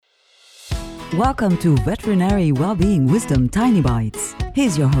Welcome to Veterinary Wellbeing Wisdom Tiny Bites.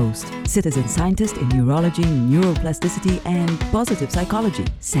 Here's your host, citizen scientist in neurology, neuroplasticity, and positive psychology,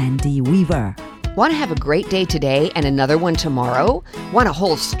 Sandy Weaver. Want to have a great day today and another one tomorrow? Want a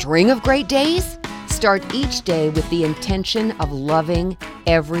whole string of great days? Start each day with the intention of loving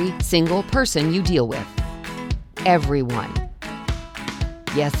every single person you deal with. Everyone.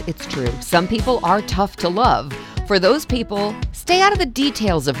 Yes, it's true. Some people are tough to love. For those people, stay out of the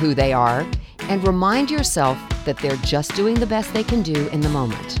details of who they are and remind yourself that they're just doing the best they can do in the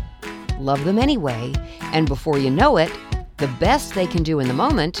moment. Love them anyway, and before you know it, the best they can do in the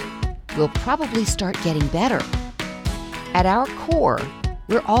moment will probably start getting better. At our core,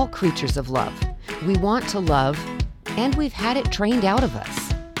 we're all creatures of love. We want to love, and we've had it trained out of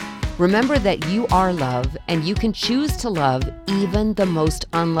us. Remember that you are love, and you can choose to love even the most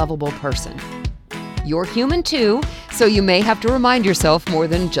unlovable person. You're human too, so you may have to remind yourself more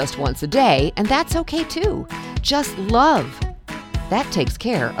than just once a day, and that's okay too. Just love. That takes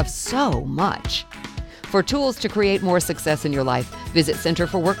care of so much. For tools to create more success in your life, visit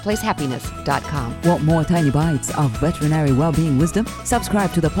centerforworkplacehappiness.com. Want more tiny bites of veterinary well-being wisdom?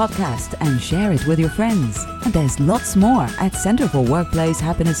 Subscribe to the podcast and share it with your friends. And there's lots more at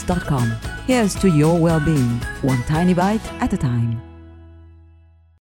centerforworkplacehappiness.com. Here's to your well-being, one tiny bite at a time.